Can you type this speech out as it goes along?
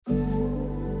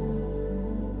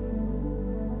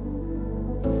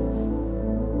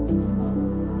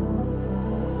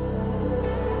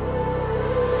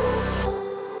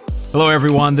Hello,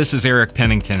 everyone. This is Eric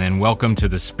Pennington, and welcome to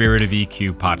the Spirit of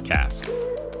EQ podcast.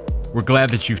 We're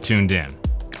glad that you've tuned in.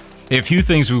 A few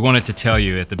things we wanted to tell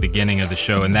you at the beginning of the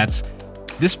show, and that's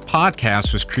this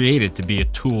podcast was created to be a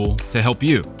tool to help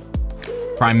you,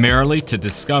 primarily to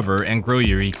discover and grow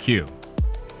your EQ.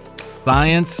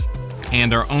 Science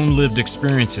and our own lived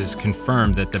experiences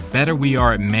confirm that the better we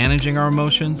are at managing our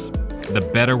emotions, the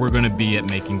better we're going to be at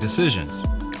making decisions,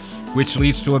 which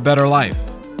leads to a better life.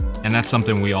 And that's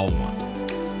something we all want.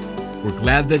 We're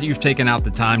glad that you've taken out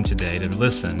the time today to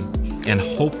listen and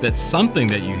hope that something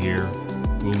that you hear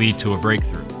will lead to a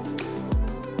breakthrough.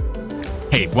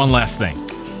 Hey, one last thing.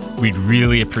 We'd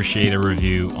really appreciate a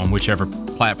review on whichever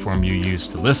platform you use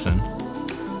to listen.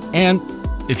 And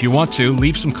if you want to,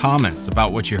 leave some comments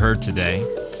about what you heard today,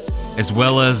 as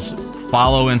well as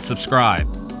follow and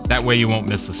subscribe. That way you won't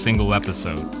miss a single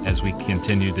episode as we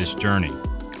continue this journey.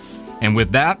 And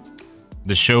with that,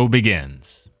 the show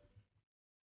begins.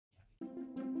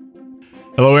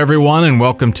 Hello, everyone, and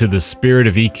welcome to the Spirit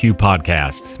of EQ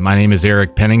podcast. My name is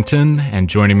Eric Pennington, and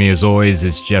joining me as always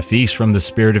is Jeff East from the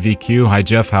Spirit of EQ. Hi,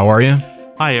 Jeff. How are you?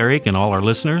 Hi, Eric, and all our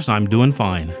listeners. I'm doing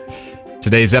fine.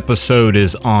 Today's episode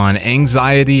is on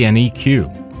anxiety and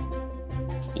EQ.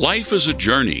 Life is a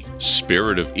journey.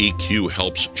 Spirit of EQ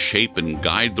helps shape and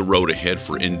guide the road ahead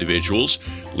for individuals,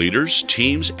 leaders,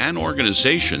 teams, and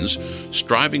organizations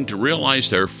striving to realize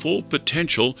their full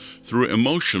potential through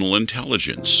emotional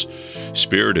intelligence.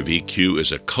 Spirit of EQ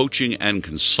is a coaching and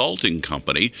consulting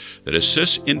company that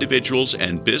assists individuals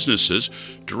and businesses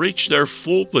to reach their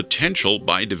full potential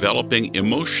by developing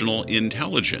emotional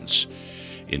intelligence.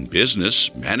 In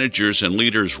business, managers and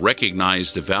leaders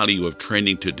recognize the value of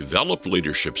training to develop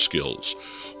leadership skills.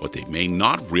 What they may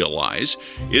not realize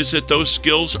is that those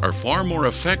skills are far more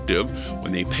effective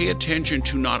when they pay attention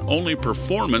to not only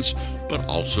performance, but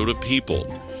also to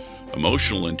people.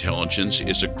 Emotional intelligence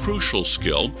is a crucial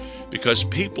skill because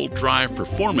people drive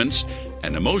performance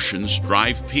and emotions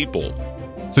drive people.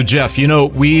 So, Jeff,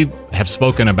 we have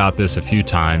spoken about this a few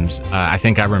times. I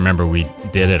think I remember we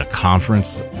did at a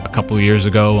conference a couple of years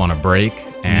ago on a break,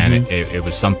 and it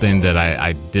was something that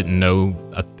I didn't know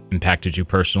impacted you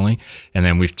personally. And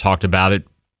then we've talked about it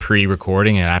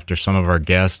pre-recording and after some of our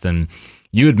guests, and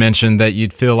you had mentioned that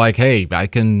you'd feel like, hey, I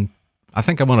think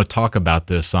I want to talk about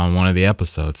this on one of the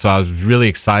episodes. So I was really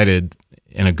excited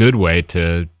in a good way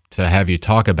to have you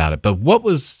talk about it. But what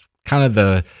was kind of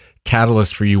the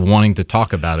catalyst for you wanting to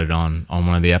talk about it on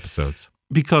one of the episodes?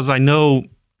 Because I know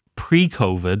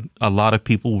pre-COVID, a lot of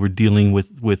people were dealing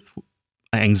with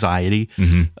anxiety,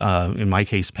 in my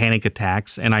case, panic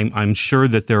attacks, and I'm sure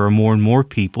that there are more and more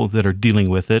people that are dealing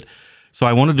with it. So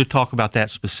I wanted to talk about that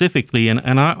specifically,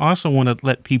 and I also want to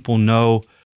let people know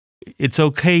it's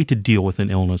okay to deal with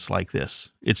an illness like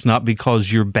this. It's not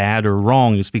because you're bad or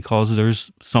wrong, it's because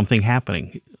there's something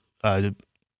happening.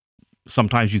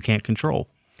 Sometimes you can't control.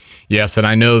 Yes, and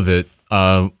I know that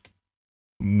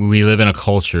we live in a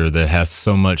culture that has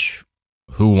so much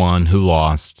who won, who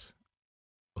lost,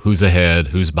 who's ahead,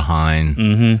 who's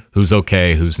behind, who's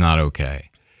okay, who's not okay.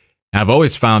 And I've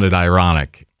always found it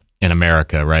ironic in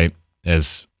America, right,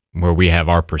 as where we have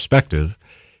our perspective,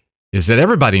 is that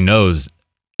everybody knows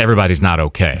everybody's not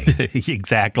okay.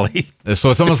 Exactly.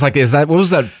 So it's almost like, what was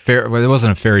that? It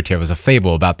wasn't a fairy tale. It was a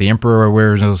fable about the emperor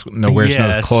wears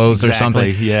no clothes or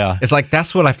something. Yeah. It's like,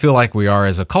 that's what I feel like we are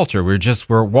as a culture.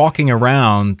 We're walking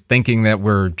around thinking that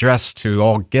we're dressed to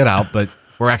all get out, but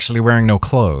we're actually wearing no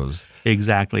clothes.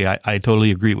 Exactly. I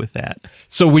totally agree with that.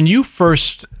 So when you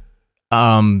first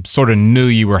sort of knew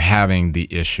you were having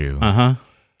the issue,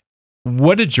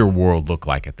 what did your world look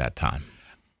like at that time?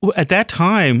 Well, at that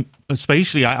time,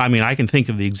 especially, I mean, I can think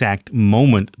of the exact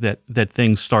moment that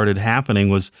things started happening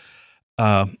was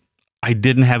I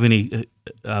didn't have any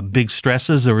big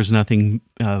stresses. There was nothing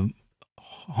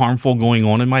harmful going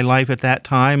on in my life at that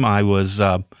time.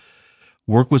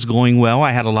 Work was going well.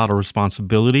 I had a lot of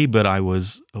responsibility, but I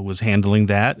was handling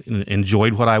that and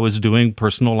enjoyed what I was doing.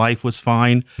 Personal life was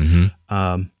fine.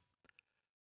 I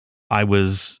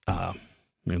was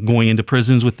going into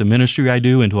prisons with the ministry I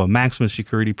do, into a maximum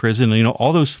security prison,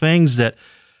 all those things that,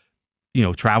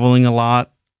 traveling a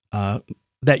lot,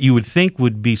 that you would think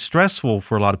would be stressful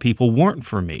for a lot of people weren't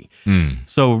for me.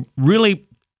 So really,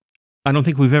 I don't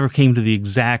think we've ever came to the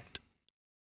exact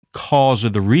cause or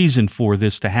the reason for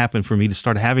this to happen for me to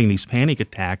start having these panic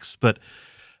attacks, but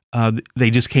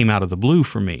they just came out of the blue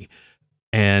for me.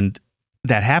 And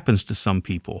that happens to some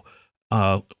people.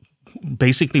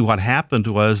 Basically what happened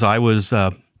was I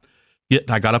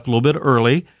got up a little bit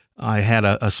early. I had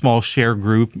a small share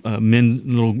group, men's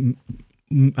little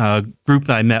group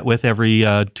that I met with every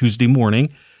Tuesday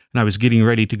morning. and I was getting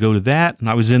ready to go to that, and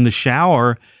I was in the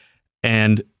shower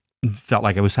and felt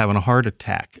like I was having a heart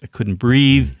attack. I couldn't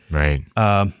breathe. Right.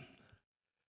 I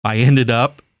ended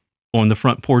up on the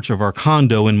front porch of our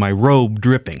condo in my robe,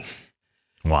 dripping.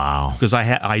 Wow. Because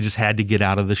I just had to get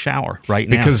out of the shower right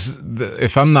now. Because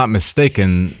if I'm not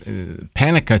mistaken,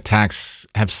 panic attacks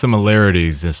have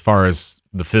similarities as far as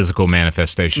the physical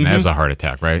manifestation as a heart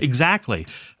attack, right? Exactly.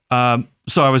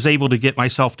 So I was able to get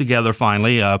myself together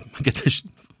finally,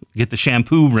 get the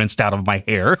shampoo rinsed out of my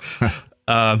hair,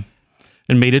 and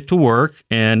made it to work.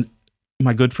 And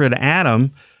my good friend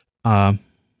Adam, that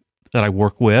I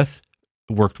worked with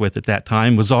at that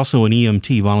time, was also an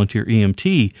EMT, volunteer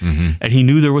EMT, and he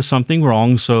knew there was something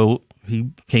wrong, so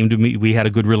he came to me. We had a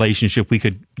good relationship. We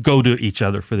could go to each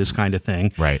other for this kind of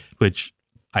thing, right? Which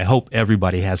I hope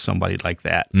everybody has somebody like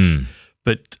that.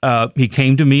 But he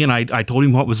came to me, and I told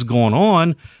him what was going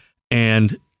on,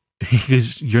 and he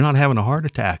goes, "You're not having a heart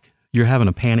attack. You're having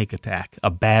a panic attack,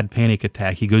 a bad panic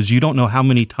attack." He goes, "You don't know how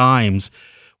many times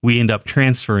we end up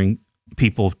transferring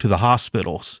people to the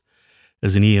hospitals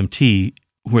as an EMT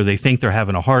where they think they're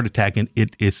having a heart attack, and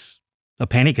it is a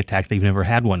panic attack. They've never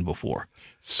had one before."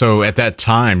 So at that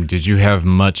time, did you have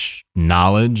much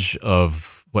knowledge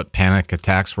of what panic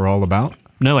attacks were all about?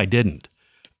 No, I didn't.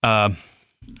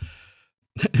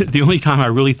 The only time I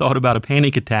really thought about a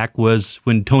panic attack was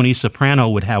when Tony Soprano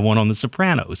would have one on The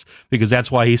Sopranos, because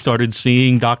that's why he started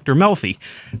seeing Dr. Melfi.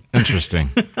 Interesting.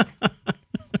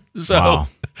 So Wow.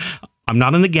 I'm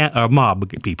not in the mob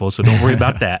people, so don't worry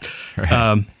about that.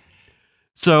 Right.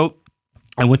 So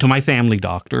I went to my family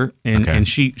doctor, and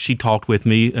she talked with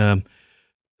me.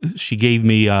 She gave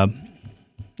me,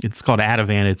 it's called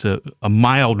Ativan. It's a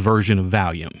mild version of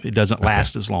Valium. It doesn't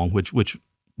last as long, which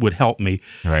would help me.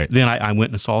 Right. Then I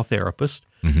went and saw a therapist,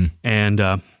 and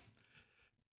I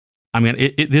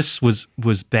mean, this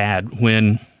was bad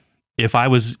when if I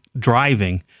was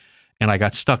driving and I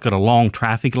got stuck at a long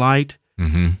traffic light,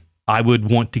 I would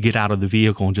want to get out of the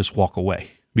vehicle and just walk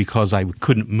away because I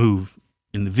couldn't move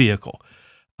in the vehicle.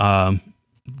 It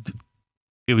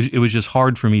was just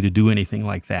hard for me to do anything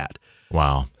like that.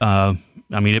 Wow.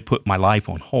 I mean, it put my life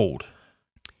on hold.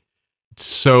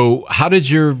 So how did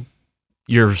your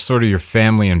sort of your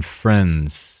family and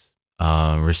friends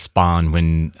respond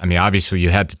when, I mean, obviously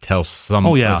you had to tell some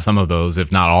of those,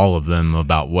 if not all of them,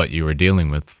 about what you were dealing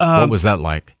with. What was that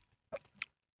like?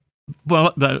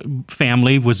 Well, the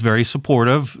family was very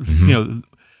supportive. You know,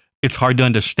 it's hard to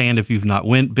understand if you've not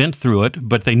been through it,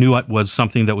 but they knew it was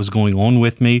something that was going on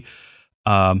with me.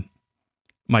 I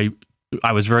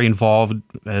was very involved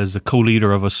as a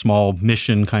co-leader of a small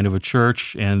mission kind of a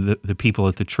church, and the people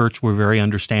at the church were very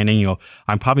understanding. You know,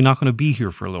 I'm probably not going to be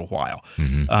here for a little while.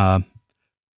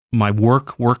 My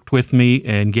work worked with me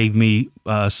and gave me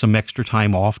some extra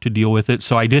time off to deal with it.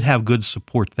 So I did have good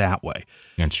support that way.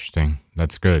 Interesting.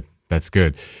 That's good. That's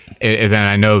good. And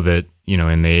I know that, you know,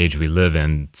 in the age we live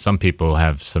in, some people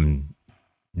have some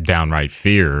downright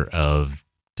fear of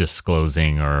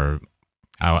disclosing, or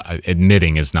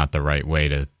admitting is not the right way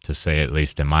to say, at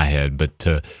least in my head, but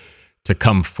to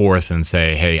come forth and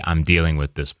say, hey, I'm dealing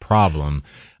with this problem.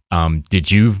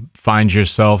 Did you find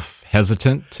yourself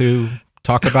hesitant to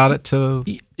talk about it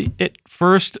at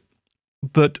first?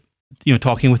 But, you know,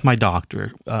 talking with my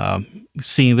doctor,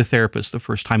 seeing the therapist the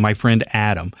first time, my friend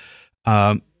Adam,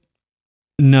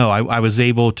 no, I was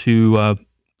able to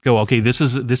go, okay, this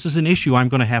is an issue I'm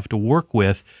going to have to work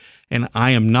with, and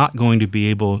I am not going to be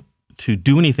able to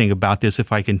do anything about this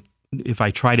if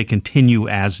I try to continue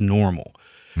as normal,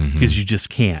 because you just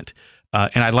can't.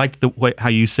 And I liked how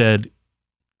you said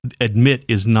admit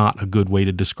is not a good way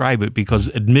to describe it, because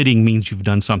admitting means you've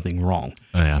done something wrong.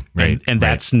 Oh, yeah, right. And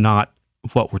that's not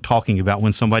what we're talking about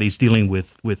when somebody's dealing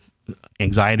with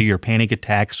anxiety or panic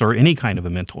attacks or any kind of a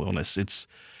mental illness.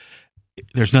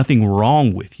 There's nothing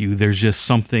wrong with you. There's just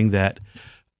something that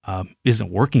isn't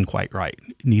working quite right,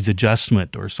 needs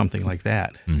adjustment or something like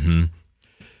that.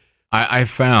 I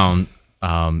found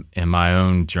in my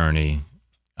own journey,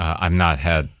 I've not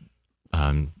had,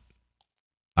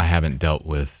 I haven't dealt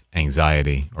with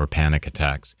anxiety or panic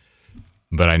attacks,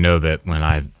 but I know that when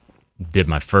I did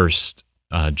my first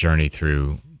journey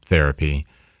through therapy,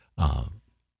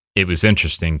 it was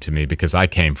interesting to me because I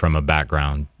came from a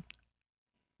background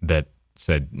that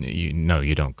said,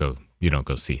 you don't go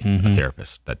see a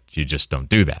therapist, that you just don't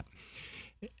do that.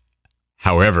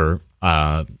 However,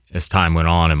 as time went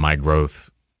on and my growth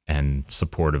and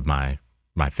support of my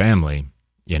family,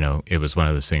 you know, it was one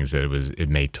of those things that it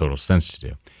made total sense to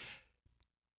do.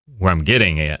 Where I'm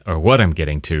getting at, or what I'm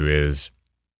getting to, is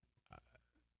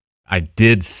I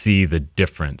did see the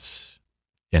difference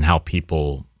in how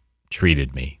people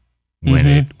treated me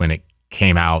when it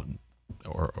came out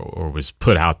or was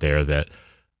put out there that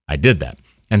I did that.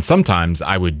 And sometimes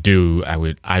I'd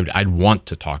want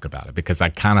to talk about it because I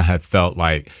kind of had felt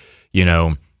like,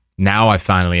 now I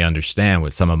finally understand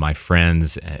what some of my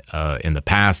friends in the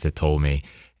past had told me,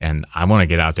 and I want to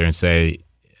get out there and say,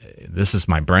 this is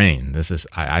my brain.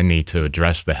 I need to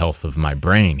address the health of my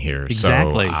brain here.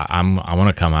 Exactly. So I want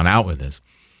to come on out with this.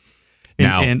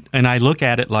 Now, and I look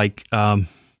at it like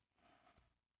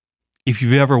if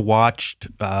you've ever watched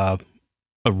a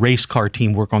race car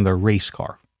team work on their race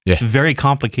car. Yeah. It's a very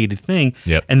complicated thing,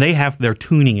 Yep. and they're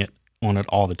tuning it on it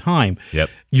all the time. Yep.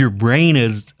 Your brain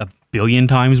is a billion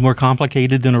times more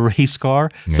complicated than a race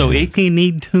car, so it can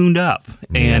need tuned up.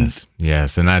 And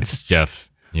yes, and that's Jeff.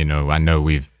 I know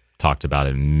we've talked about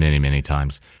it many, many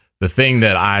times. The thing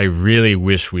that I really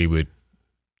wish we would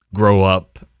grow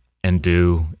up and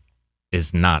do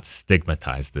is not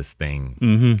stigmatize this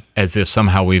thing as if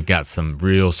somehow we've got some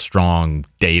real strong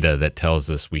data that tells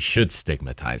us we should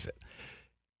stigmatize it.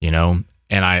 And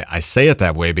I say it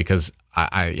that way because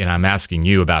I'm asking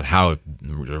you about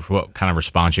what kind of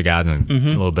response you got, and a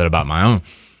little bit about my own,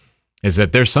 is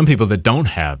that there's some people that don't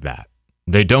have that.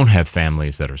 They don't have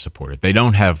families that are supportive. They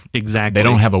don't have They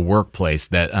don't have a workplace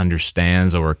that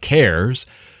understands or cares,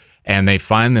 and they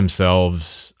find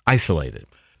themselves isolated.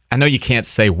 I know you can't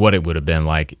say what it would have been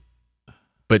like,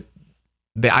 but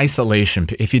the isolation,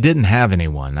 if you didn't have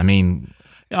anyone, I mean,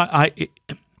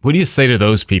 what do you say to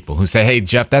those people who say, hey,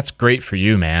 Jeff, that's great for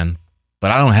you, man,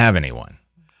 but I don't have anyone?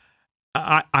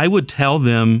 I would tell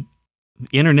them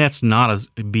the internet's not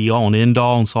a be-all and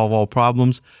end-all and solve all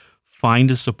problems.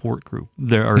 Find a support group.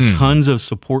 There are tons of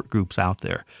support groups out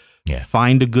there. Yeah.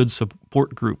 Find a good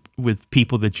support group with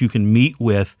people that you can meet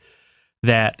with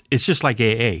that it's just like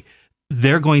AA.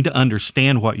 They're going to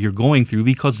understand what you're going through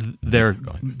because they're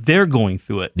going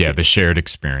through it. Yeah, the shared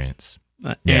experience.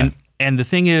 And the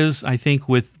thing is, I think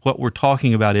with what we're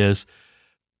talking about is,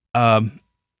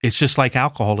 it's just like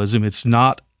alcoholism. It's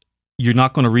not, you're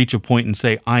not going to reach a point and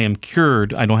say, I am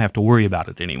cured. I don't have to worry about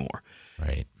it anymore.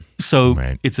 Right. So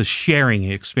it's a sharing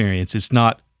experience. It's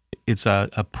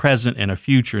a present and a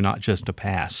future, not just a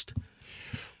past.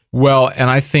 Well, and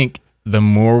I think the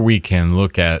more we can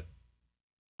look at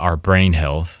our brain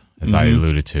health, as I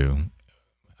alluded to,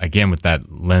 again, with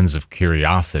that lens of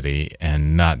curiosity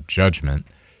and not judgment,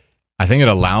 I think it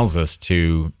allows us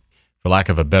to, for lack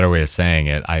of a better way of saying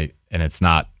it, and it's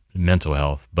not mental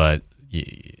health, but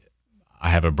I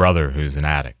have a brother who's an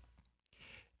addict.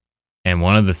 And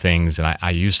one of the things, and I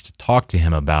used to talk to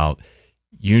him about,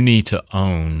 you need to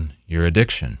own your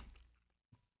addiction.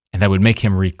 And that would make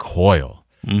him recoil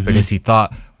because he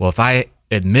thought, well, if I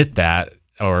admit that,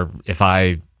 or if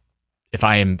I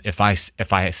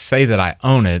say that I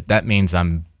own it, that means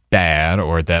I'm bad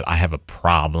or that I have a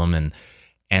problem. And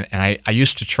I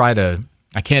used to try to,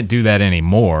 I can't do that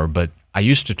anymore, but I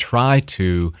used to try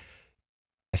to,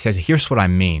 I said, here's what I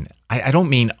mean. I don't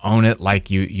mean own it like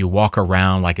you walk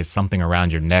around like it's something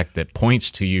around your neck that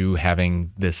points to you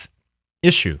having this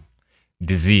issue,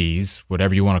 disease,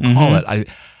 whatever you want to call it. I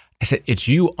said, it's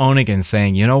you owning and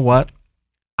saying, you know what?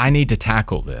 I need to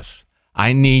tackle this.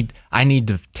 I need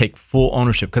to take full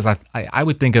ownership, because I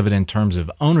would think of it in terms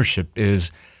of ownership is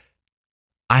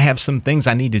I have some things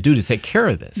I need to do to take care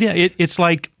of this. Yeah, it's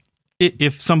like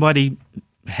if somebody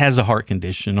has a heart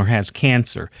condition or has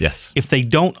cancer. Yes. If they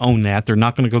don't own that, they're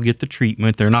not going to go get the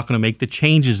treatment. They're not going to make the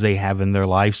changes they have in their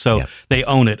life. So they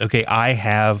own it. Okay, I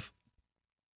have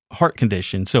heart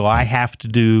condition, so I have to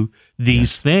do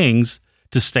these things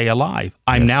to stay alive.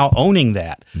 I'm now owning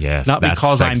that. Yes. Not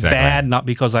because I'm bad, not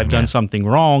because I've done something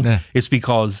wrong. Yeah. It's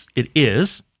because it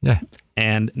is. Yeah.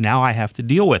 And now I have to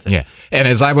deal with it. Yeah. And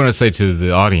as I want to say to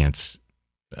the audience,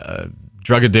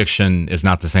 drug addiction is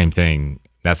not the same thing.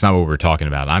 That's not what we're talking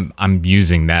about. I'm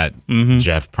using that,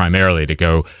 Jeff, primarily to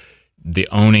go the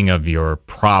owning of your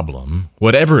problem,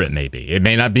 whatever it may be. It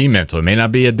may not be mental. It may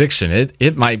not be addiction.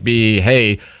 It might be,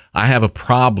 hey, I have a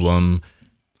problem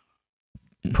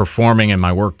performing in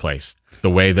my workplace the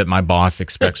way that my boss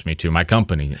expects me to, my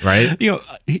company, right? You know,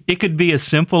 it could be as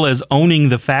simple as owning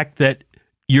the fact that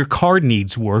your car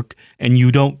needs work and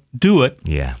you don't do it.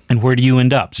 Yeah. And where do you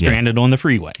end up? Stranded on the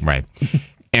freeway. Right.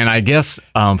 And I guess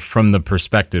from the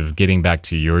perspective, getting back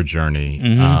to your journey,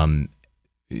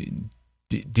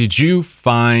 did you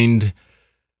find,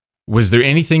 was there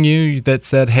anything that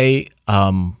said, hey,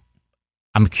 I'm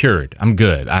cured, I'm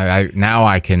good, I now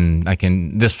I can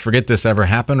forget this ever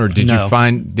happened? Or did you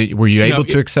find, were you able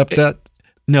to accept that?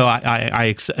 No,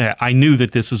 I knew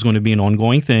that this was going to be an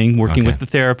ongoing thing, working with the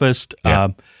therapist.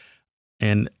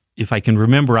 And if I can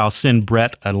remember, I'll send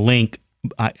Brett a link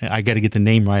I got to get the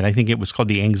name right. I think it was called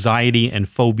the Anxiety and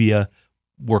Phobia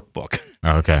Workbook.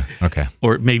 Oh, okay.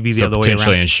 Or maybe the So other way around.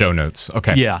 potentially in show notes.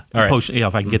 Okay. Yeah. All right. Yeah,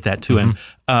 if I can get that to him.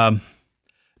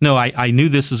 No, I knew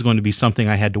this was going to be something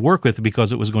I had to work with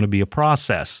because it was going to be a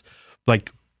process.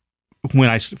 Like when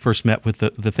I first met with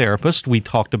the therapist, we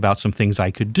talked about some things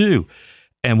I could do.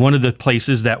 And one of the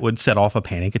places that would set off a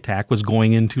panic attack was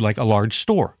going into like a large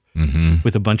store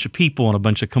with a bunch of people and a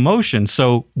bunch of commotion.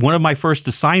 So one of my first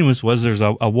assignments was there's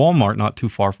a Walmart not too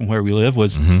far from where we live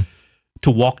was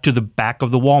to walk to the back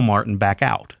of the Walmart and back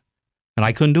out. And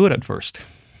I couldn't do it at first.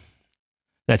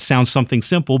 That sounds something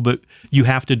simple, but you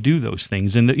have to do those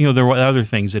things. And, there were other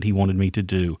things that he wanted me to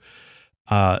do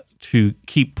to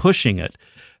keep pushing it.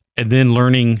 And then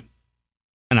learning,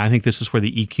 and I think this is where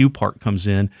the EQ part comes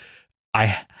in,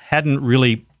 I hadn't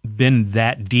really been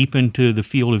that deep into the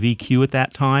field of EQ at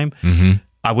that time.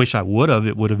 I wish I would have.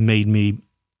 It would have made me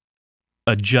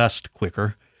adjust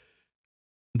quicker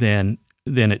than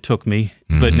it took me.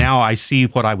 But now I see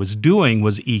what I was doing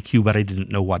was EQ, but I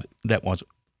didn't know what that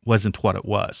wasn't what it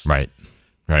was. Right.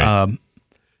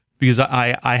 Because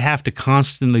I have to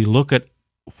constantly look at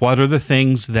what are the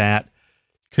things that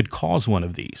could cause one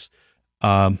of these.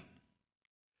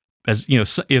 As you know,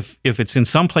 if it's in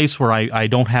some place where I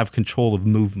don't have control of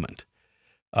movement,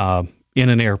 in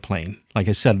an airplane, like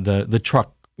I said, the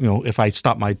truck, if I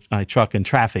stopped my truck in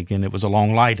traffic and it was a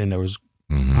long light and there was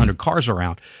 100 cars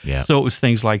around. Yeah. So it was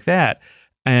things like that.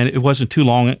 And it wasn't too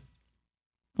long,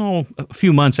 a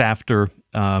few months after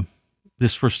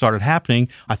this first started happening,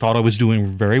 I thought I was doing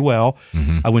very well.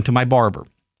 I went to my barber.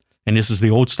 And this is the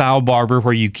old style barber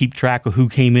where you keep track of who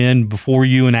came in before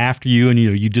you and after you, and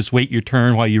you just wait your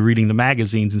turn while you're reading the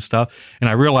magazines and stuff. And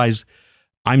I realized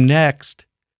I'm next.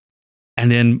 And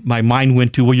then my mind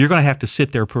went to, well, you're going to have to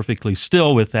sit there perfectly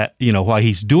still with that, while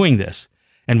he's doing this.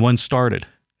 And one started.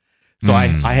 So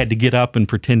I had to get up and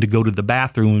pretend to go to the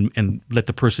bathroom and let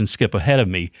the person skip ahead of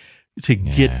me to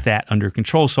get that under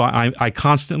control. So I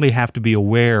constantly have to be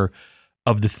aware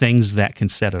of the things that can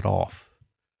set it off.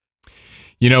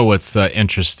 What's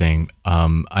interesting?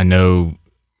 I know,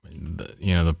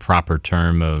 the proper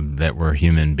term of that we're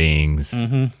human beings.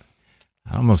 I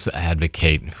almost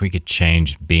advocate if we could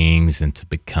change beings into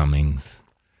becomings.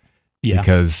 Yeah.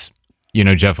 Because,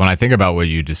 Jeff, when I think about what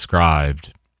you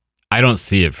described, I don't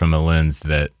see it from a lens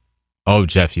that, oh,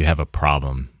 Jeff, you have a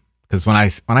problem. Because when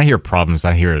I hear problems,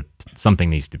 I hear something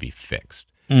needs to be fixed.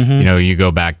 You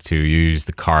go back to, you use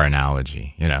the car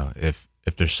analogy.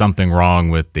 If there's something wrong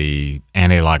with the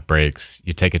anti-lock brakes,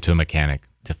 you take it to a mechanic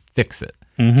to fix it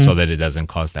so that it doesn't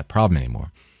cause that problem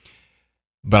anymore.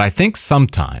 But I think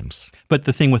sometimes... But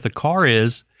the thing with the car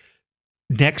is,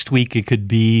 next week it could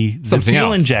be the something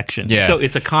fuel else. injection. Yeah. So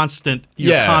it's a constant,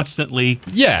 you're constantly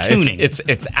tuning.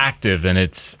 It's active and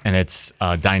it's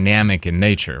dynamic in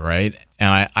nature, right?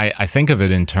 And I think of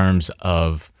it in terms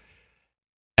of...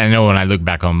 I know when I look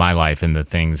back on my life and the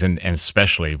things, and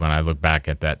especially when I look back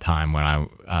at that time when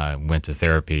I went to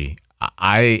therapy,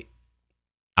 I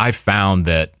found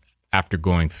that after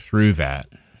going through that,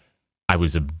 I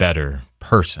was a better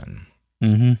person.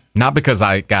 Not because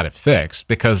I got it fixed,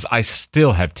 because I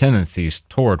still have tendencies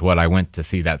toward what I went to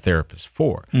see that therapist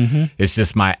for. It's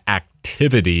just my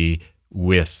activity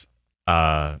with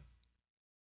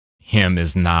him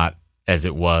is not as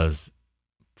it was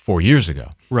 4 years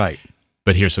ago. Right.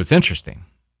 But here's what's interesting.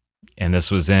 And this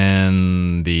was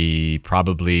in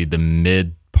probably the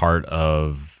mid part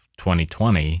of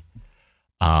 2020.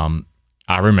 I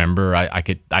remember I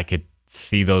could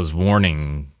see those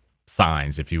warning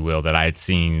signs, if you will, that I had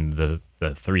seen the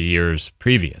 3 years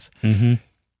previous.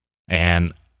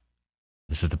 And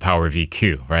this is the power of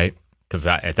EQ, right? Because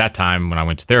at that time when I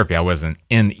went to therapy, I wasn't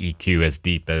in EQ as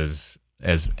deep as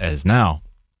now.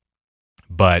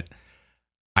 But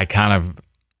I kind of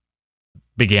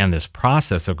began this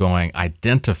process of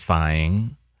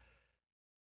identifying,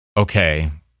 okay,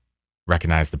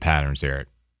 recognize the patterns, Eric.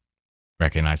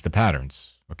 Recognize the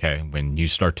patterns. Okay, when you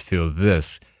start to feel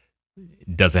this,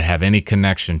 does it have any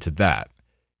connection to that?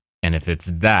 And if it's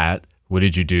that, what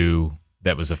did you do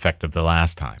that was effective the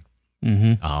last time?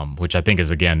 Which I think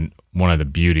is, again, one of the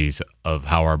beauties of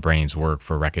how our brains work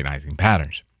for recognizing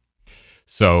patterns.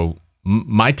 So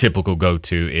my typical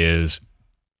go-to is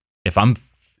if I'm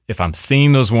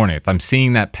seeing those warnings, if I'm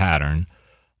seeing that pattern,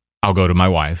 I'll go to my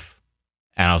wife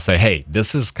and I'll say, hey,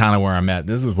 this is kind of where I'm at.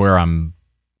 This is where I'm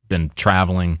been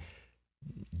traveling.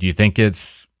 Do you think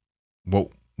it's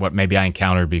what maybe I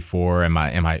encountered before?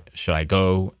 Should I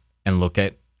go and look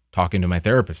at talking to my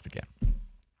therapist again?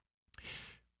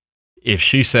 If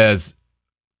she says,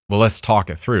 well, let's talk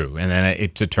it through. And then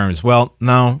it determines, well,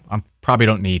 no, I probably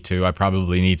don't need to. I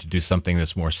probably need to do something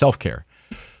that's more self-care.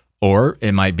 Or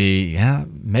it might be, yeah,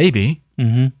 maybe.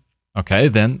 Mm-hmm. Okay,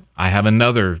 then I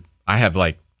have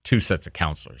like 2 sets of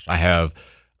counselors. I have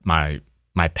my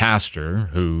pastor,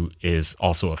 who is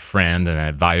also a friend, an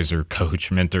advisor,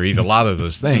 coach, mentor. He's a lot of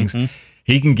those things. Mm-hmm.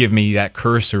 He can give me that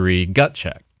cursory gut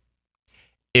check.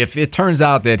 If it turns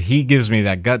out that he gives me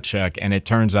that gut check and it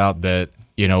turns out that,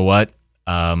 you know what,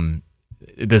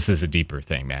 this is a deeper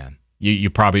thing, man. You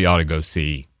probably ought to go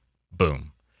see,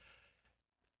 boom.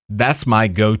 That's my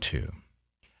go-to.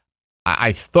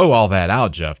 I throw all that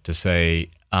out, Jeff, to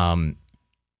say,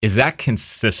 is that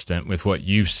consistent with what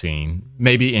you've seen,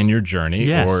 maybe in your journey,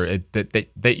 Yes. or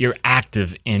that you're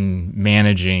active in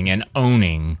managing and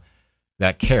owning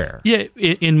that care? Yeah,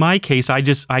 in my case, I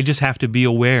just have to be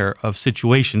aware of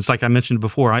situations. Like I mentioned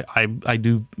before, I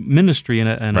do ministry in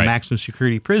a Right. maximum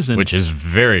security prison. Which is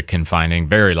very confining,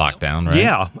 very locked down, right?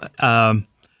 Yeah.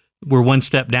 We're one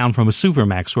step down from a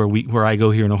supermax where I go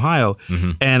here in Ohio.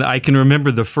 Mm-hmm. And I can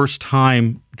remember the first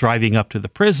time driving up to the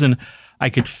prison,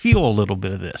 I could feel a little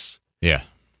bit of this. Yeah.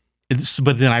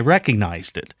 But then I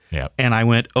recognized it. Yeah. And I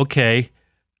went, okay,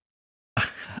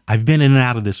 I've been in and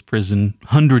out of this prison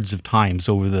hundreds of times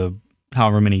over the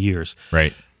however many years.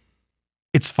 Right.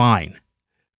 It's fine.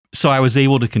 So I was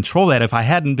able to control that. If I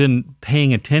hadn't been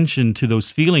paying attention to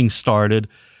those feelings started,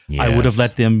 I would have Yes.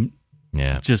 let them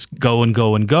Yeah. just go and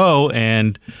go and go.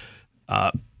 And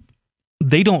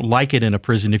they don't like it in a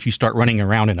prison if you start running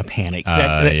around in a panic.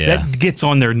 That gets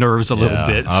on their nerves a little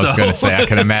bit. I was going to say, I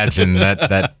can imagine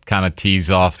that kind of tees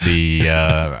off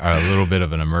a little bit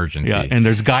of an emergency. Yeah, and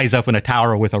there's guys up in a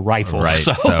tower with a rifle. Right,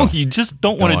 So, so you just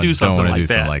don't want to do something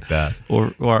like that.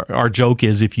 Or our joke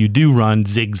is, if you do run,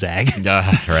 zigzag.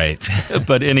 Right.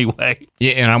 But anyway.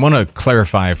 Yeah, and I want to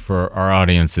clarify for our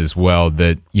audience as well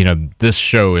that, this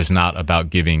show is not about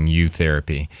giving you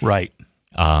therapy. Right.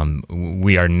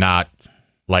 We are not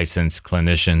licensed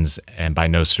clinicians, and by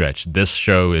no stretch. This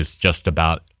show is just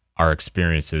about our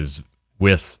experiences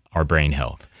with our brain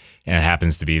health. And it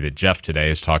happens to be that Jeff today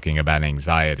is talking about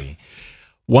anxiety.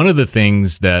 One of the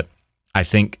things that I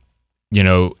think,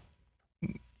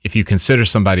 if you consider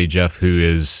somebody, Jeff, who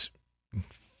is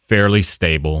fairly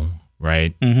stable,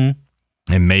 right?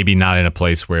 Mm-hmm. And maybe not in a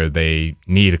place where they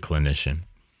need a clinician.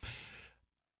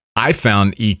 I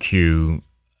found EQ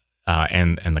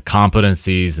and the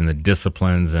competencies and the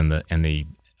disciplines and the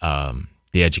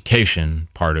education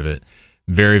part of it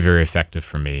very, very effective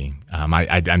for me.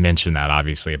 I mentioned that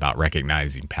obviously about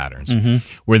recognizing patterns. Mm-hmm.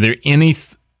 Were there any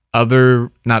were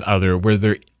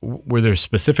there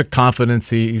specific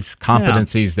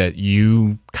competencies that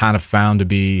you kind of found to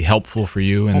be helpful for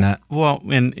you in that? Well,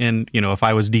 and if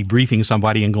I was debriefing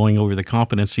somebody and going over the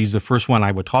competencies, the first one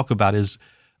I would talk about is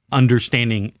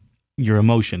understanding your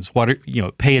emotions.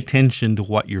 Pay attention to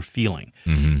what you're feeling.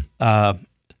 Mm-hmm.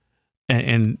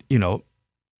 And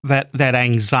that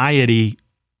anxiety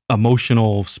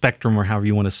emotional spectrum, or however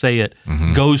you want to say it,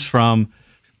 Mm-hmm. goes from,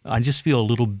 I just feel a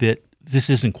little bit, this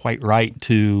isn't quite right,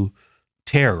 to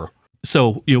terror.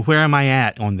 So, where am I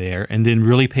at on there? And then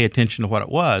really pay attention to what it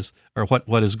was, or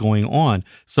what is going on.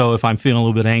 So if I'm feeling a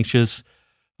little bit anxious,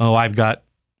 I've got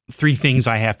 3 things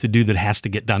I have to do that has to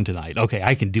get done tonight. Okay,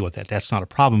 I can deal with that. That's not a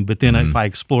problem. But then if I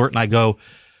explore it and I go,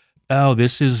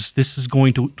 this is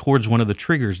going towards one of the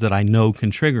triggers that I know can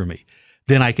trigger me,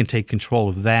 then I can take control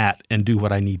of that and do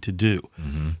what I need to do.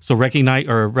 Mm-hmm. So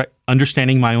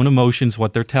understanding my own emotions,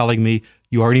 what they're telling me.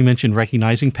 You already mentioned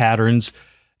recognizing patterns.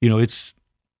 It's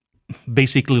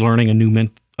basically learning a new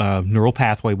neural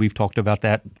pathway. We've talked about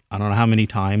that I don't know how many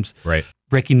times. Right.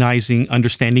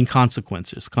 Understanding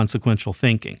consequences, consequential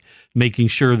thinking, making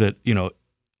sure that,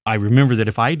 I remember that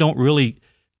if I don't really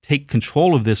take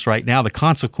control of this right now, the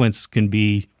consequence can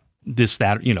be this,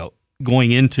 that,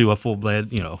 going into a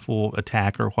full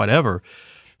attack or whatever.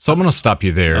 So I'm going to stop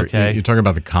you there. Okay. You're talking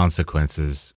about the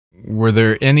consequences. Were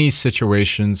there any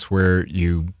situations where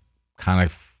you kind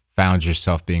of found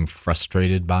yourself being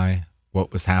frustrated by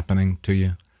what was happening to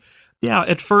you? Yeah,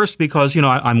 at first, because,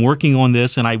 I'm working on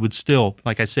this, and I would still,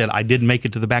 like I said, I didn't make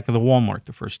it to the back of the Walmart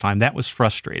the first time. That was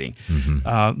frustrating.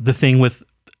 Mm-hmm. The thing with,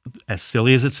 as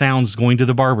silly as it sounds, going to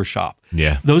the barbershop.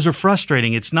 Yeah. Those are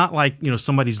frustrating. It's not like,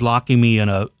 somebody's locking me in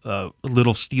a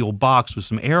little steel box with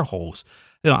some air holes.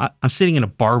 I'm sitting in a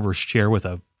barber's chair with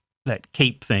that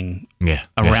cape thing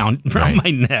around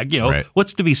my neck. Right.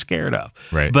 What's to be scared of?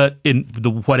 Right. But in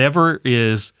whatever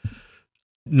is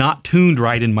not tuned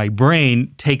right in my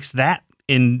brain takes that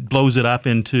and blows it up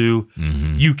into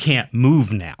you can't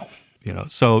move now.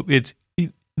 So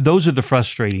those are the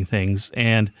frustrating things.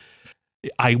 And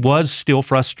I was still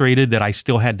frustrated that I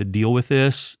still had to deal with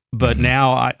this, but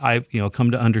now I've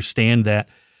come to understand that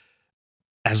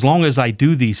as long as I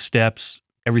do these steps,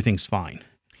 everything's fine.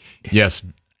 Yes,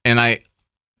 and I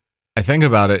think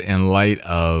about it in light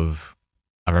of,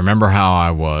 I remember how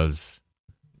I was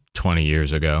 20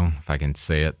 years ago, if I can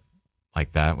say it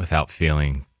like that without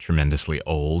feeling tremendously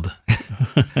old.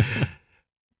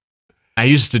 I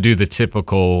used to do the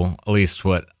typical, at least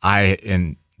what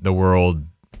in the world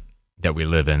that we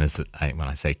live in is, when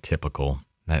I say typical,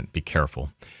 be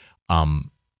careful.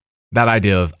 That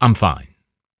idea of, I'm fine.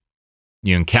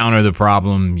 You encounter the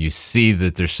problem, you see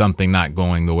that there's something not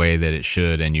going the way that it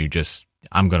should, and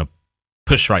I'm going to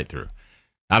push right through.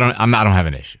 I don't have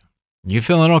an issue. You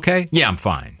feeling okay? Yeah, I'm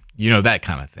fine. That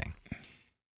kind of thing.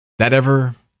 Not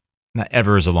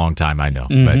ever is a long time, I know.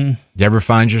 But do you ever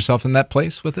find yourself in that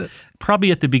place with it?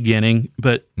 Probably at the beginning,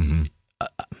 but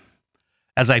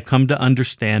as I've come to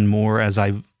understand more, as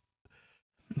I've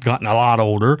gotten a lot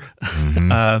older,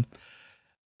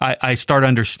 I start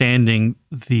understanding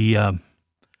the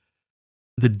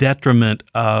detriment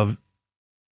of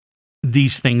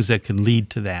these things that can lead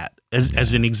to that.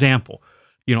 As an example,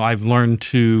 I've learned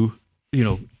to,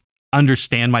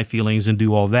 understand my feelings and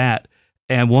do all that.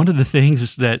 And one of the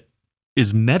things that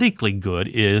is medically good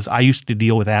is I used to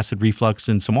deal with acid reflux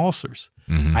and some ulcers.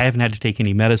 I haven't had to take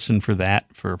any medicine for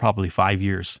that for probably 5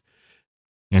 years.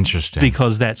 Interesting.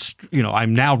 Because that's,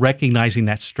 I'm now recognizing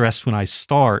that stress when I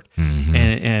start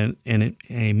and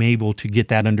I'm able to get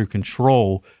that under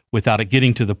control without it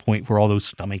getting to the point where all those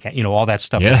stomach, all that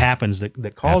stuff that happens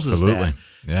that causes that.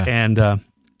 Yeah. And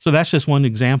so that's just one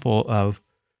example of,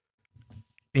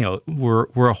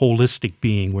 we're a holistic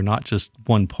being. We're not just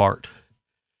one part.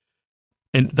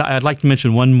 And I'd like to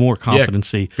mention one more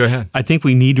competency. Yeah, go ahead. I think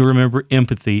we need to remember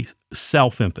empathy,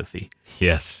 self-empathy.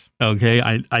 Yes.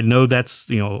 Okay. I know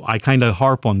that's, I kind of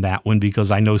harp on that one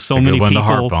because I know so many people to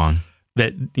harp on.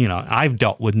 That, I've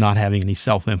dealt with not having any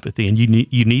self-empathy. And you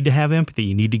need to have empathy.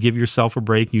 You need to give yourself a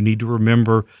break. You need to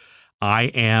remember, I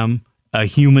am a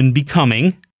human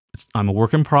becoming. I'm a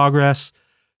work in progress.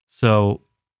 So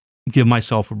give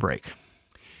myself a break.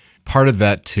 Part of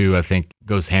that, too, I think,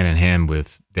 goes hand in hand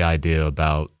with the idea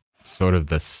about sort of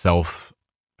the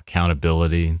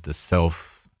self-accountability, the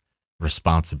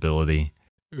self-responsibility.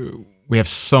 We have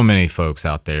so many folks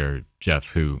out there,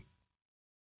 Jeff, who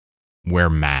wear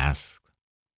masks.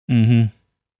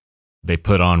 They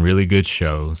put on really good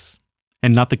shows.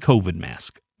 And not the COVID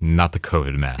mask. Not the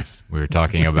COVID mask. We were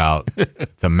talking about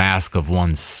it's a mask of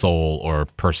one's soul or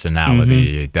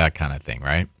personality, that kind of thing,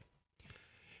 right?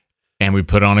 And we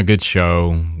put on a good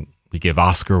show. We give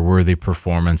Oscar-worthy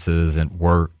performances at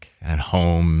work, at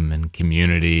home, and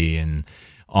community, and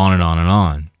on and on and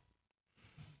on.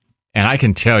 And I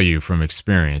can tell you from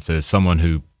experience, as someone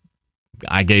who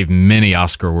I gave many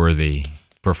Oscar-worthy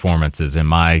performances in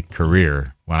my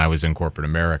career when I was in corporate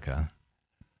America,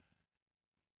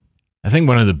 I think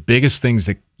one of the biggest things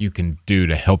that you can do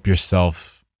to help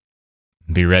yourself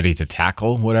be ready to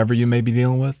tackle whatever you may be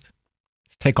dealing with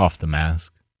is take off the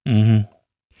mask. And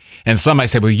some might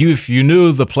say, well, if you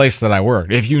knew the place that I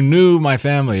worked, if you knew my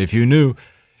family, if you knew,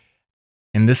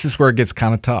 and this is where it gets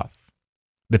kind of tough.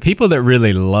 The people that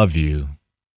really love you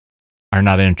are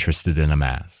not interested in a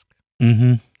mask.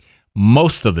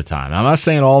 Most of the time. I'm not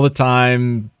saying all the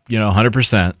time,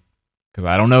 100%, because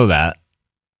I don't know that.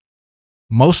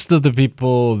 Most of the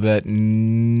people that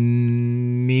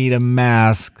need a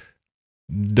mask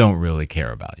don't really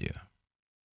care about you.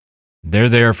 They're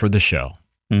there for the show.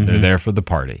 They're there for the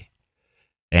party.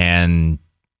 And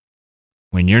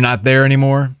when you're not there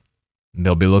anymore,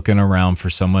 they'll be looking around for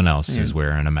someone else who's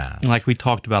wearing a mask. Like we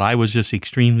talked about, I was just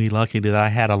extremely lucky that I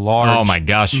had a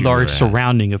large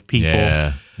surrounding of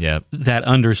people that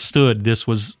understood this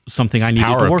was something I needed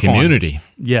to work on. Community.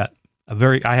 Yeah.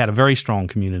 I had a very strong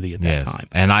community at that time.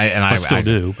 And I still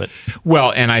do, but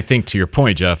well, and I think to your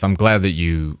point, Jeff, I'm glad that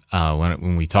you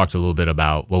when we talked a little bit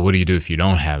about, well, what do you do if you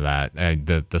don't have that,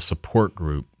 the support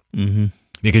group,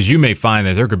 because you may find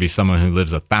that there could be someone who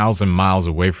lives 1,000 miles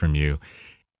away from you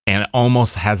and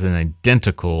almost has an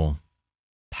identical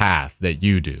path that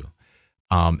you do.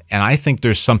 And I think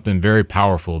there's something very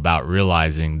powerful about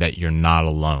realizing that you're not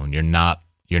alone. You're not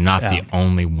the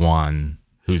only one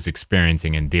who's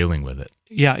experiencing and dealing with it.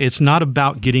 Yeah, it's not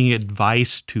about getting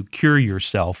advice to cure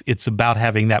yourself. It's about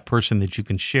having that person that you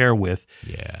can share with.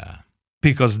 Yeah.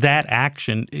 Because that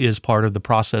action is part of the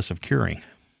process of curing.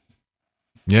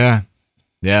 Yeah.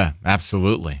 Yeah,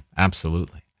 absolutely.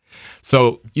 Absolutely.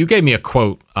 So you gave me a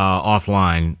quote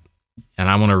offline, and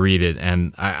I want to read it,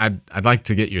 and I'd like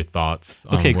to get your thoughts.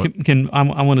 Okay,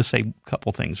 I want to say a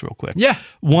couple things real quick. Yeah.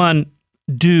 One,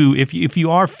 if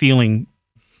you are feeling,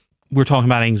 we're talking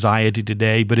about anxiety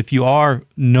today, but if you are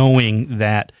knowing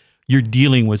that you're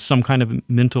dealing with some kind of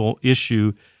mental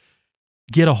issue,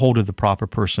 get a hold of the proper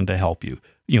person to help you.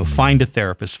 Find a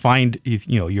therapist, find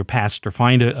your pastor,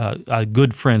 find a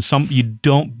good friend. You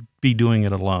don't be doing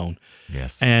it alone.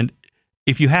 Yes. And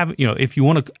if you have, if you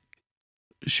want to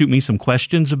shoot me some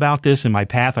questions about this in my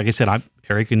path, like I said,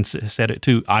 Eric said it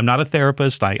too. I'm not a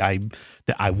therapist. I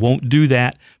won't do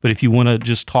that. But if you want to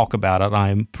just talk about it,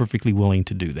 I'm perfectly willing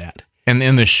to do that. And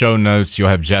in the show notes, you'll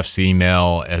have Jeff's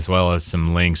email as well as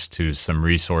some links to some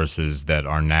resources that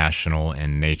are national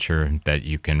in nature that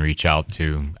you can reach out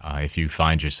to if you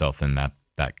find yourself in that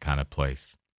kind of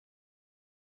place.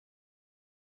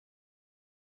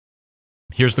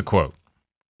 Here's the quote.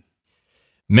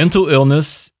 "Mental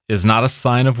illness is not a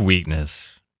sign of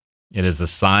weakness. It is a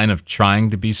sign of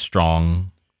trying to be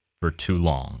strong for too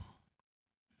long."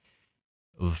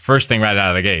 The first thing right out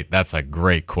of the gate, that's a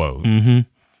great quote. Mm-hmm.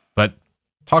 But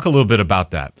talk a little bit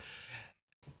about that.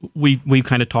 We've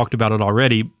kind of talked about it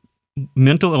already.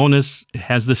 Mental illness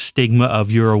has the stigma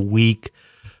of you're a weak,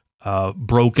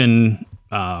 broken,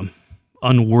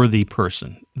 unworthy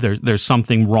person. There's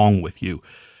something wrong with you.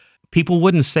 People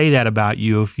wouldn't say that about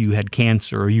you if you had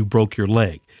cancer or you broke your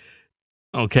leg.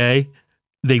 Okay?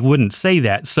 They wouldn't say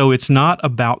that. So it's not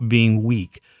about being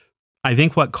weak. I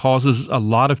think what causes a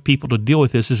lot of people to deal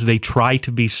with this is they try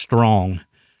to be strong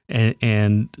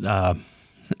and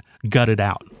gut it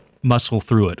out, muscle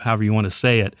through it, however you want to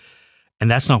say it.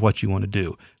 And that's not what you want to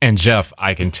do. And Jeff,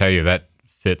 I can tell you that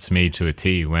fits me to a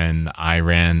T. When I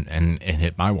ran and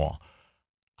hit my wall,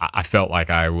 I felt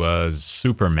like I was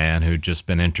Superman who'd just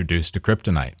been introduced to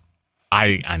kryptonite.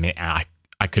 I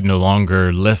could no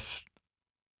longer lift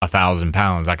 1,000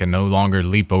 pounds. I could no longer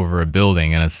leap over a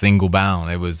building in a single bound.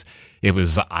 I was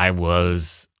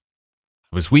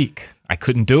weak. I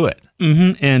couldn't do it.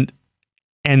 Mm-hmm.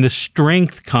 And the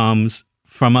strength comes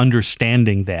from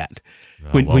understanding that.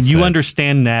 When you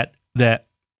understand that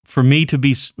for me to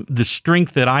be the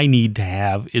strength that I need to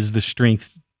have is the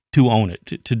strength to own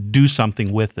it, to do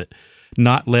something with it,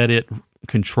 not let it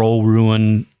control,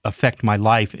 ruin, affect my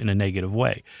life in a negative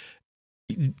way.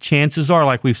 Chances are,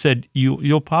 like we've said,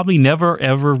 you'll probably never,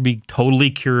 ever be totally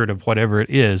cured of whatever it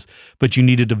is, but you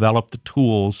need to develop the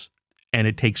tools, and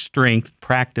it takes strength,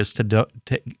 practice to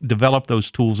develop those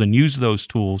tools and use those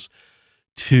tools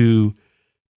to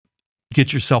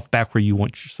get yourself back where you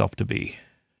want yourself to be.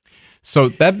 So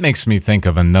that makes me think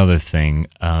of another thing,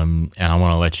 and I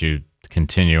want to let you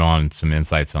continue on some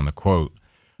insights on the quote.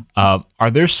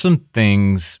 Are there some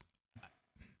things,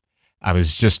 I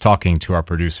was just talking to our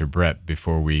producer, Brett,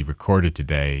 before we recorded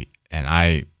today, and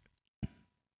I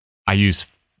use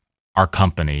our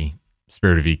company,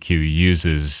 Spirit of EQ,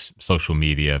 uses social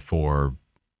media for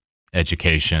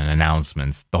education,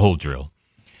 announcements, the whole drill.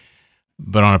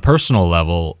 But on a personal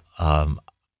level,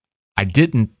 I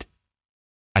didn't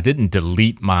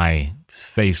delete my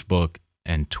Facebook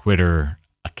and Twitter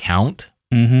account,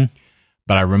 mm-hmm.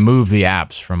 but I removed the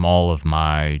apps from all of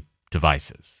my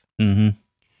devices. Mm-hmm.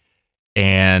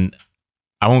 And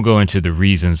I won't go into the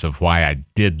reasons of why I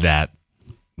did that.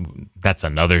 That's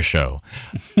another show.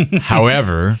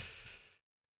 However,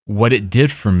 what it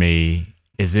did for me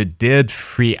is it did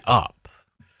free up,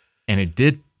 and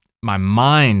my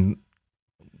mind,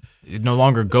 it no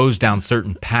longer goes down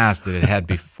certain paths that it had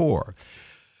before.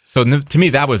 So to me,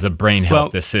 that was a brain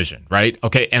health decision, right?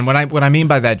 Okay, and what I mean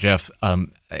by that, Jeff,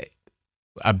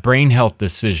 a brain health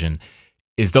decision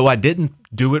is, though I didn't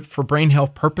do it for brain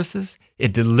health purposes,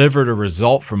 it delivered a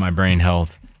result for my brain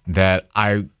health that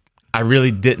I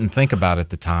really didn't think about at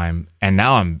the time, and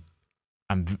now I'm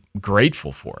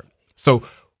grateful for it. So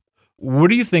what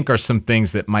do you think are some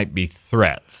things that might be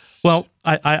threats? Well,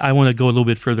 I want to go a little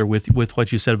bit further with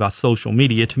what you said about social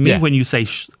media. To me, when you say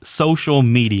social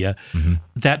media, mm-hmm.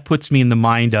 that puts me in the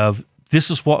mind of, this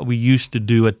is what we used to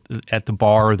do at the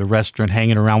bar or the restaurant,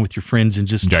 hanging around with your friends and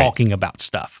just talking about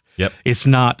stuff. Yep. It's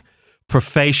not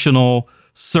professional,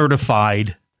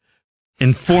 certified,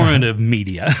 informative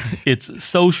media. It's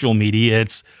social media.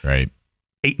 It's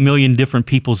 8 million different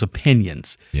people's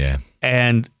opinions. Yeah.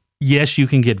 And yes, you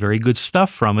can get very good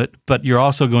stuff from it, but you're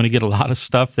also going to get a lot of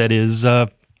stuff that is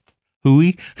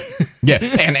hooey. Yeah,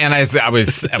 and as I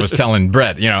was telling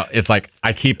Brett, it's like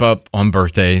I keep up on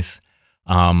birthdays.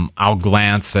 I'll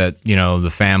glance at the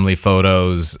family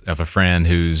photos of a friend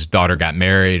whose daughter got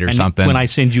married or something. When I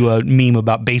send you a meme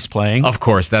about bass playing, of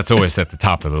course, that's always at the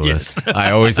top of the list.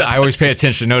 I always pay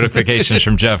attention to notifications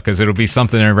from Jeff, because it'll be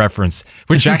something in reference,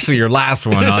 which actually your last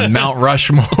one on Mount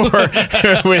Rushmore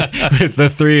with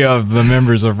the 3 of the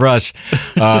members of Rush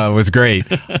was great.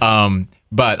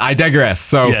 But I digress.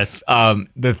 So Yes.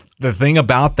 The thing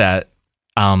about that,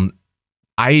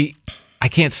 I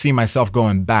can't see myself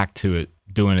going back to it,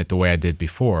 doing it the way I did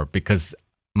before, because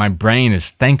my brain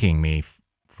is thanking me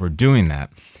for doing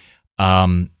that.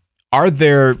 Are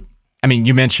there? I mean,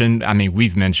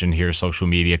 we've mentioned here social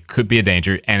media could be a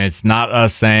danger, and it's not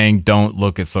us saying don't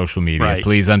look at social media. Right.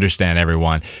 Please understand,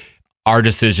 everyone. Our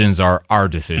decisions are our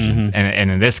decisions,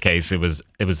 and in this case, it was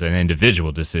an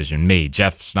individual decision. Me,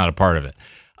 Jeff's not a part of it.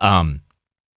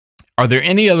 Are there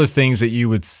any other things that you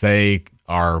would say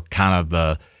are kind of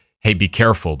the, hey, be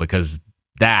careful, because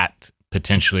that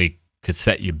potentially could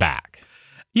set you back?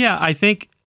 Yeah, I think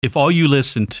if all you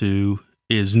listen to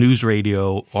is news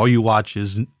radio, all you watch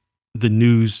is the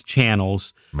news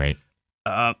channels, Right.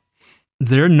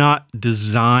 They're not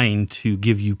designed to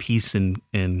give you peace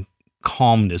and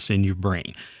calmness in your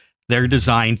brain. They're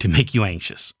designed to make you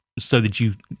anxious so that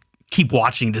you keep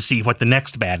watching to see what the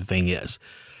next bad thing is.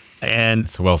 And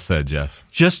It's well said, Jeff.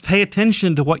 just pay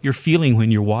attention to what you're feeling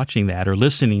when you're watching that or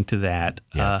listening to that.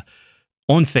 Yeah.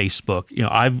 On Facebook.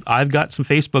 I've got some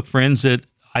Facebook friends that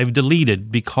I've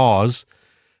deleted because,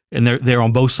 and they're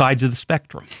on both sides of the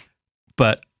spectrum,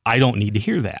 but I don't need to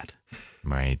hear that.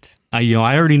 Right. I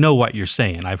already know what you're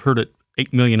saying. I've heard it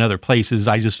 8 million other places.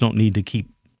 I just don't need to keep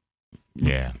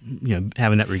Yeah.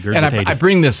 having that regurgitated. And I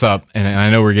bring this up, and I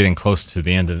know we're getting close to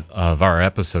the end of our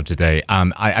episode today.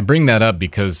 I bring that up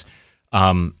because,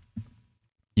 I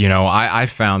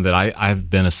found that I've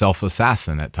been a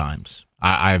self-assassin at times.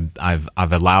 I've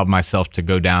allowed myself to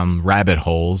go down rabbit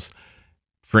holes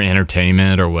for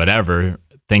entertainment or whatever,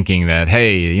 thinking that,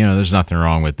 hey, there's nothing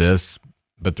wrong with this.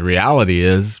 But the reality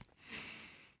is,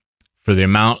 for the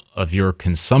amount of your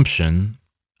consumption,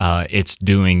 it's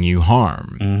doing you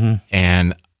harm. Mm-hmm.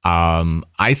 And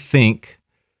I think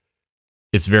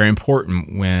it's very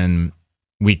important when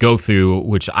we go through,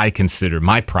 which I consider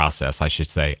my process, I should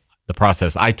say, the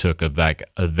process I took of like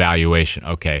evaluation.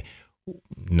 Okay,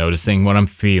 noticing what I'm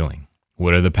feeling.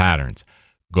 What are the patterns?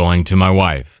 Going to my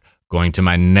wife, going to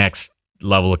my next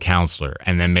level of counselor,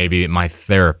 and then maybe my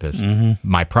therapist,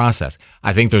 my process.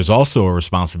 I think there's also a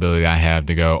responsibility I have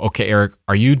to go, okay, Eric,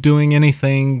 are you doing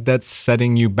anything that's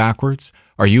setting you backwards?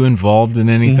 Are you involved in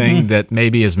anything that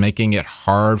maybe is making it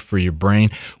hard for your brain?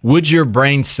 Would your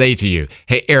brain say to you,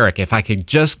 hey, Eric, if I could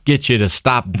just get you to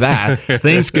stop that,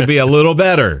 things could be a little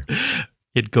better?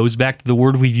 It goes back to the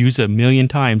word we've used a million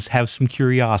times, have some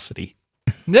curiosity.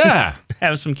 Yeah.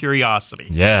 Have some curiosity.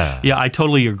 Yeah. Yeah, I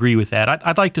totally agree with that.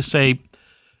 I'd like to say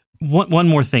one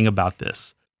more thing about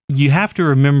this. You have to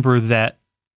remember that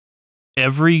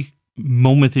every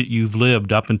moment that you've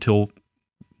lived up until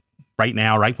right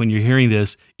now, right when you're hearing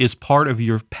this, is part of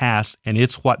your past, and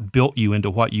it's what built you into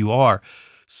what you are.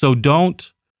 So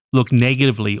don't look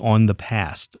negatively on the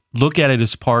past. Look at it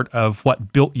as part of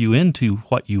what built you into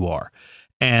what you are.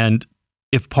 And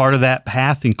if part of that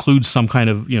path includes some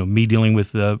kind of, me dealing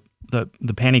with the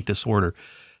panic disorder,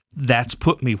 that's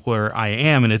put me where I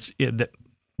am, and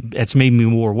it's made me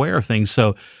more aware of things.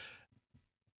 So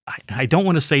I don't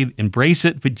want to say embrace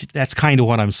it, but that's kind of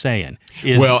what I'm saying.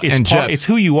 Jeff, it's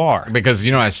who you are. Because,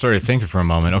 I started thinking for a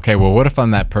moment, okay, well, what if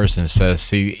I'm that person that says,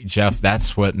 see, Jeff,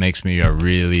 that's what makes me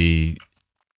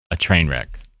a train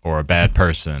wreck or a bad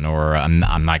person or I'm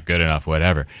not good enough,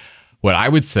 whatever. What I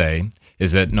would say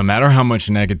is that no matter how much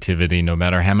negativity, no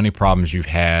matter how many problems you've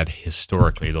had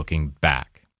historically looking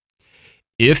back,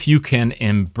 if you can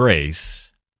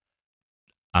embrace,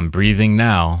 I'm breathing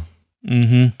now,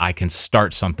 I can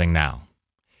start something now.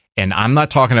 And I'm not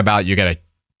talking about you got to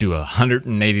do a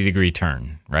 180-degree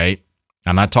turn, right?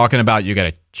 I'm not talking about you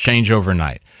got to change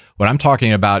overnight. What I'm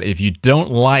talking about, if you don't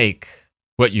like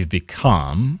what you've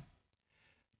become,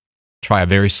 try a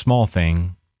very small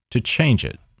thing to change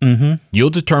it.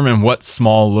 You'll determine what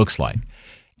small looks like.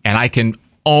 And I can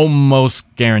almost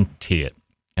guarantee it.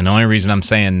 And the only reason I'm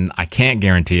saying I can't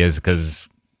guarantee it is because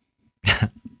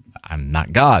I'm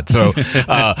not God. So,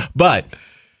 but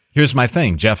here's my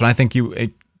thing, Jeff, and I think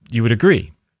you would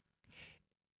agree.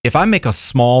 If I make a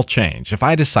small change, if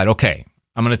I decide, okay,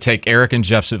 I'm going to take Eric and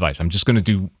Jeff's advice, I'm going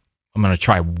to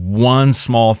try one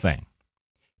small thing,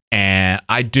 and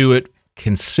I do it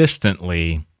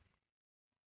consistently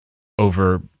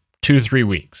over 2 to 3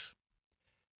 weeks,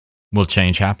 will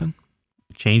change happen?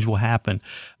 Change will happen.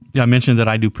 I mentioned that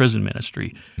I do prison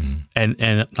ministry.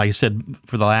 And like I said,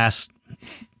 for the last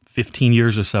 15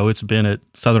 years or so, it's been at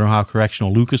Southern Ohio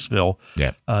Correctional, Lucasville.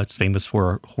 Yeah. It's famous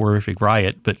for a horrific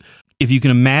riot. But if you can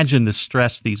imagine the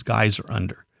stress these guys are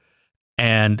under,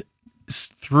 and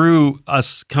through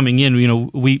us coming in,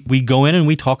 we go in and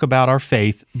we talk about our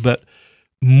faith, but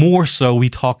more so we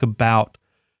talk about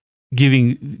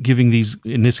giving these,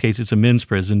 in this case it's a men's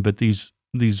prison, but these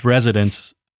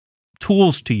residents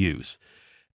tools to use.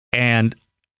 And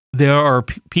there are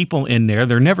people in there,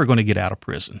 they're never going to get out of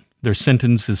prison. Their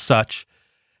sentence is such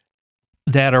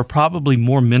that are probably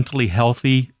more mentally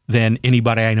healthy than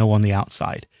anybody I know on the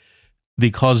outside,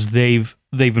 because they've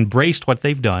embraced what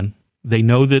they've done. They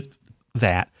know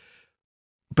that,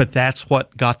 but that's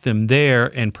what got them there,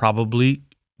 and probably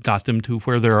got them to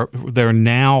where they're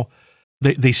now.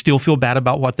 They still feel bad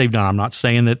about what they've done. I'm not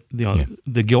saying that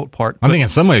the guilt part. I think in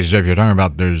some ways, Jeff, you're talking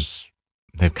about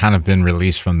they've kind of been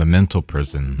released from the mental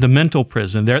prison. The mental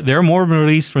prison. They're more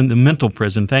released from the mental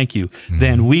prison, thank you,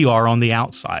 than we are on the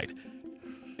outside.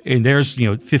 And there's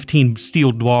 15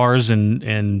 steel bars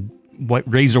and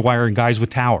razor wire and guys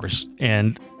with towers,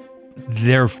 and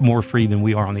they're more free than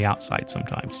we are on the outside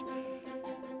sometimes.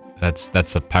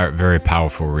 That's a very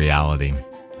powerful reality,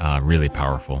 really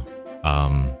powerful.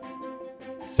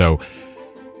 So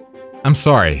I'm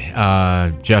sorry,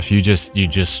 Jeff, you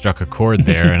just struck a chord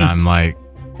there, and I'm like,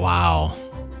 wow.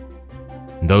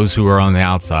 Those who are on the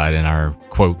outside and are,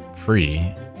 quote,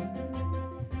 free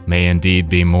may indeed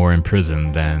be more in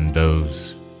prison than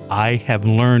those. I have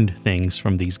learned things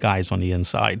from these guys on the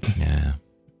inside.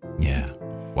 Yeah.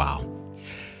 Wow.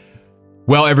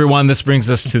 Well, everyone, this brings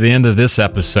us to the end of this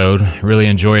episode. Really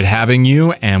enjoyed having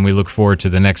you, and we look forward to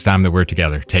the next time that we're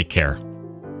together. Take care.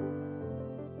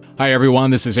 Hi,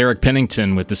 everyone. This is Eric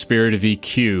Pennington with the Spirit of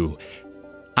EQ.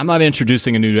 I'm not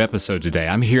introducing a new episode today.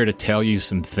 I'm here to tell you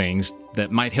some things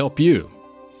that might help you.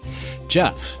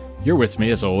 Jeff, you're with me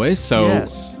as always. So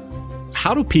yes.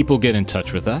 How do people get in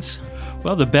touch with us?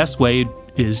 Well, the best way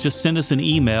is just send us an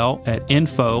email at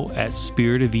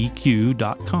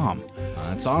info@spiritofeq.com.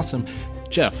 That's awesome.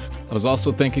 Jeff, I was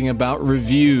also thinking about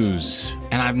reviews,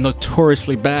 and I'm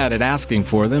notoriously bad at asking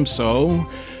for them, so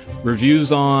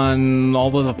reviews on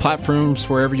all of the platforms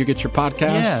wherever you get your podcasts.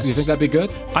 Yes. Do you think that'd be good?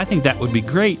 I think that would be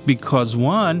great, because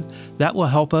one, that will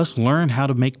help us learn how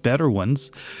to make better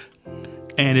ones,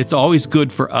 and it's always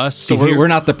good for us. So we're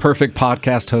not the perfect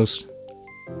podcast host?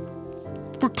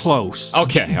 We're close.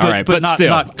 Okay, all right, but not, still,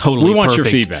 not totally we want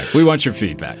perfect. your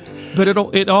feedback. But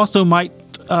it also might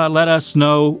let us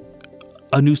know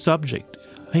a new subject.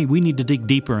 Hey, we need to dig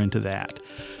deeper into that.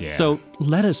 Yeah. So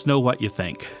let us know what you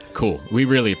think. Cool. We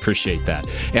really appreciate that.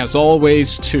 As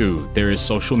always, too, there is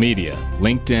social media,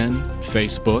 LinkedIn,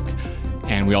 Facebook,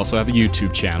 and we also have a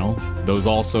YouTube channel. Those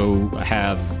also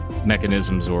have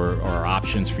mechanisms or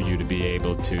options for you to be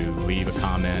able to leave a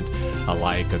comment, a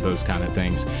like, or those kind of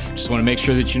things. Just want to make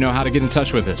sure that you know how to get in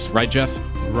touch with us. Right, Jeff?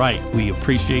 Right. We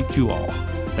appreciate you all.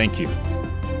 Thank you.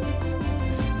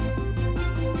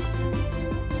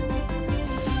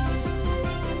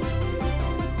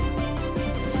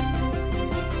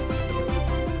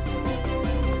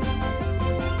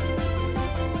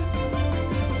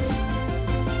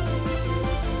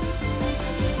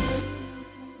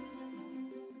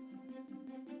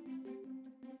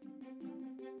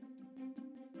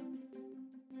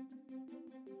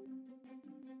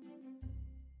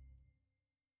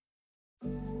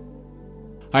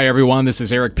 Hi, everyone. This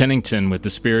is Eric Pennington with the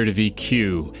Spirit of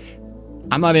EQ.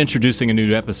 I'm not introducing a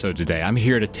new episode today. I'm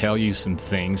here to tell you some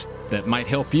things that might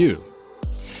help you.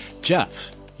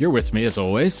 Jeff, you're with me as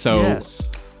always. So yes.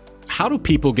 How do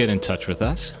people get in touch with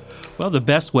us? Well, the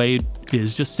best way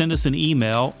is just send us an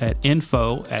email at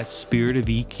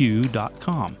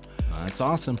info@spiritofeq.com. That's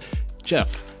awesome.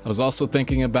 Jeff, I was also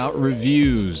thinking about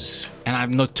reviews, and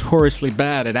I'm notoriously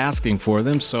bad at asking for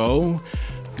them, so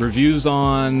reviews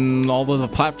on all of the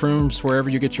platforms wherever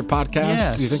you get your podcasts.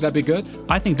 Yes. Do you think that'd be good?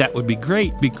 I think that would be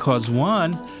great, because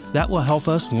one, that will help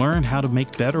us learn how to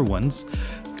make better ones,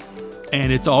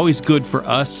 and it's always good for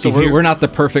us. So we're not the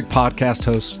perfect podcast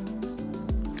host?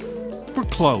 We're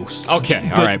close.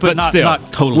 Okay, all right, but not, still,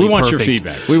 not totally we want perfect.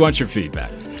 your feedback.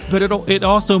 But it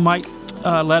also might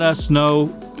let us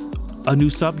know a new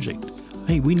subject.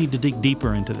 Hey, we need to dig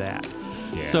deeper into that.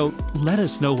 Yeah. So let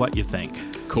us know what you think.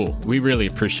 Cool. We really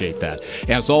appreciate that.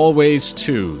 As always,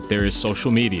 too, there is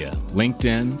social media,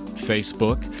 LinkedIn,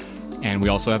 Facebook, and we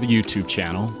also have a YouTube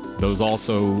channel. Those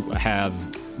also have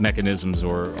mechanisms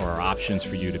or options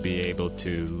for you to be able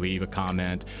to leave a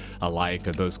comment, a like,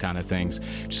 or those kind of things.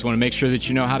 Just want to make sure that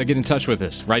you know how to get in touch with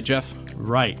us. Right, Jeff?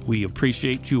 Right. We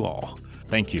appreciate you all.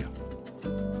 Thank you.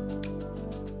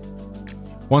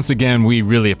 Once again, we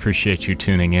really appreciate you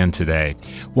tuning in today.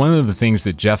 One of the things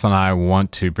that Jeff and I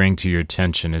want to bring to your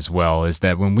attention as well is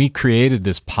that when we created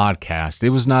this podcast, it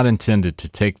was not intended to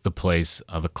take the place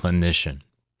of a clinician.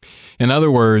 In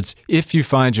other words, if you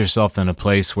find yourself in a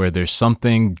place where there's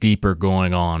something deeper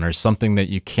going on or something that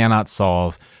you cannot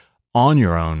solve on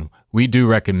your own, we do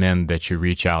recommend that you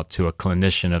reach out to a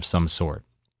clinician of some sort.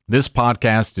 This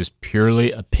podcast is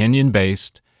purely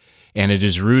opinion-based, and it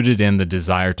is rooted in the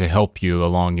desire to help you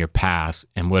along your path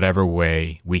in whatever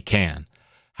way we can.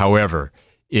 However,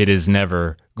 it is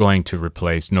never going to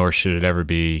replace, nor should it ever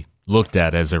be looked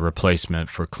at as a replacement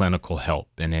for clinical help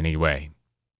in any way.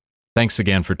 Thanks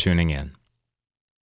again for tuning in.